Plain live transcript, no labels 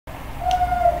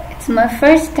It's my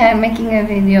first time making a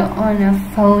video on a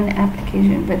phone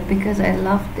application, but because I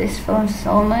love this phone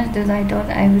so much that I thought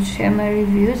I would share my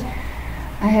reviews.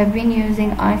 I have been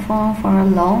using iPhone for a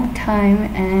long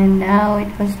time, and now it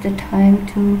was the time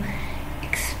to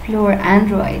explore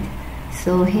Android.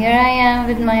 So here I am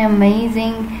with my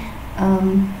amazing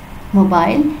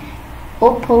mobile,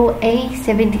 Oppo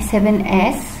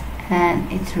A77S,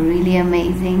 and it's really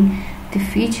amazing. The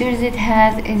features it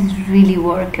has is really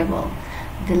workable.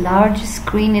 The large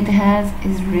screen it has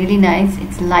is really nice.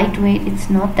 It's lightweight, it's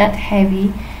not that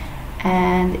heavy,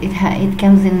 and it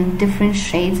comes in different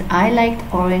shades. I liked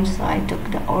orange, so I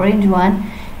took the orange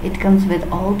one. It comes with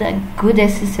all the good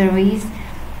accessories,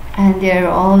 and they're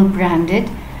all branded.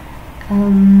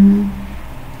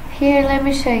 Here, let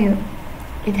me show you.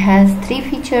 It has 3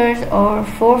 features or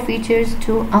 4 features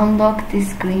to unlock the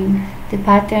screen: the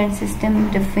pattern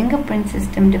system, the fingerprint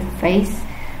system, the face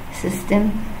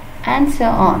system, and so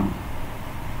on.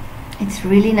 It's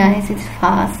really nice, it's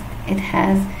fast, it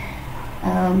has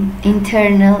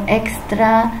internal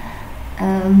extra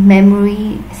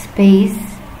memory space,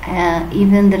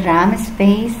 even the RAM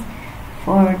space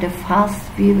for the fast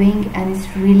viewing, and it's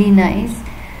really nice.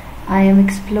 I am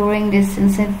exploring this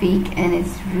since a week, and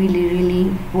it's really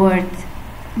worth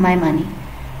my money.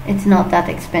 It's not that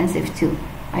expensive too.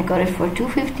 I got it for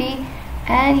 $250,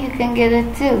 and you can get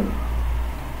it too.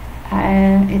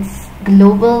 It's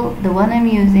global. The one I'm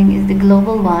using is the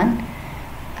global one.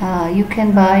 You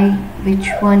can buy which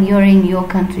one you're in your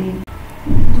country.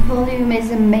 The volume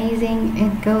is amazing.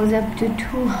 It goes up to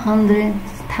 200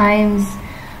 times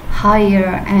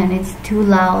higher, and it's too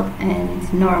loud, and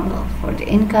it's normal for the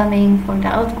incoming. For the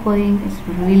outgoing, it's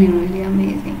really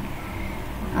amazing.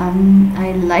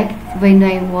 I like when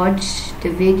I watch the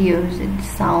videos, the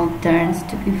sound turns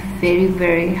to be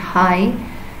very high.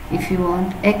 If you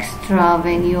want extra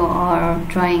when you are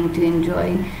trying to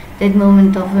enjoy that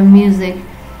moment of a music,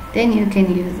 then you can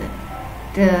use it.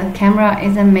 The camera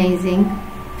is amazing.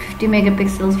 50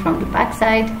 megapixels from the back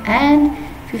side and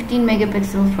 15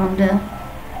 megapixels from the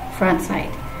front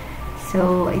side.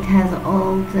 So it has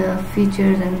all the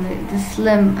features, and the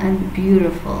slim and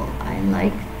beautiful. I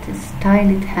like the style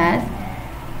it has.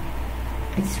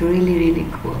 It's really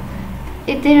cool.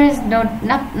 There is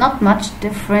not much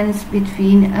difference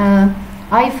between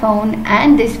iPhone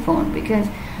and this phone, because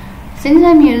since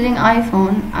I'm using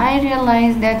iPhone, I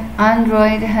realized that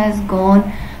Android has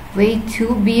gone way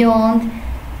too beyond,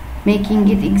 making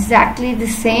it exactly the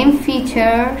same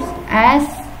features as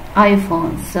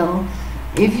iPhone. So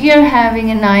if you're having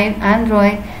an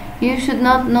Android, you should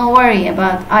not worry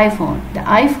about iPhone. The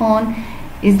iPhone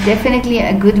is definitely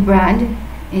a good brand.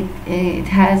 It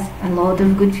has a lot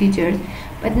of good features,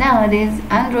 but nowadays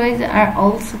Androids are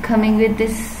also coming with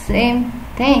this same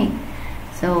thing.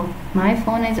 So my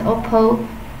phone is Oppo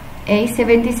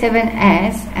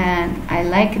A77S, and I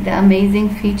like the amazing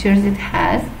features it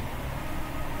has.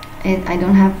 I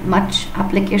don't have much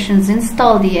applications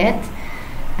installed yet,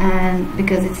 and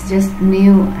because it's just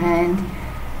new, and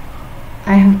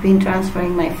I have been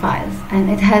transferring my files, and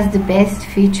it has the best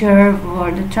feature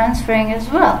for the transferring as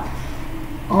well.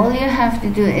 All you have to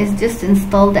do is just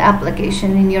install the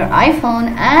application in your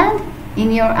iPhone and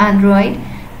in your Android,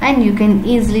 and you can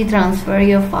easily transfer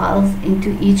your files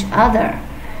into each other.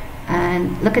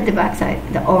 And look at the backside,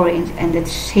 the orange and the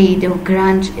shade of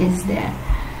grunge is there.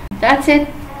 That's it.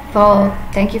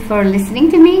 Thank you for listening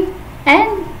to me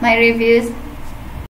and my reviews.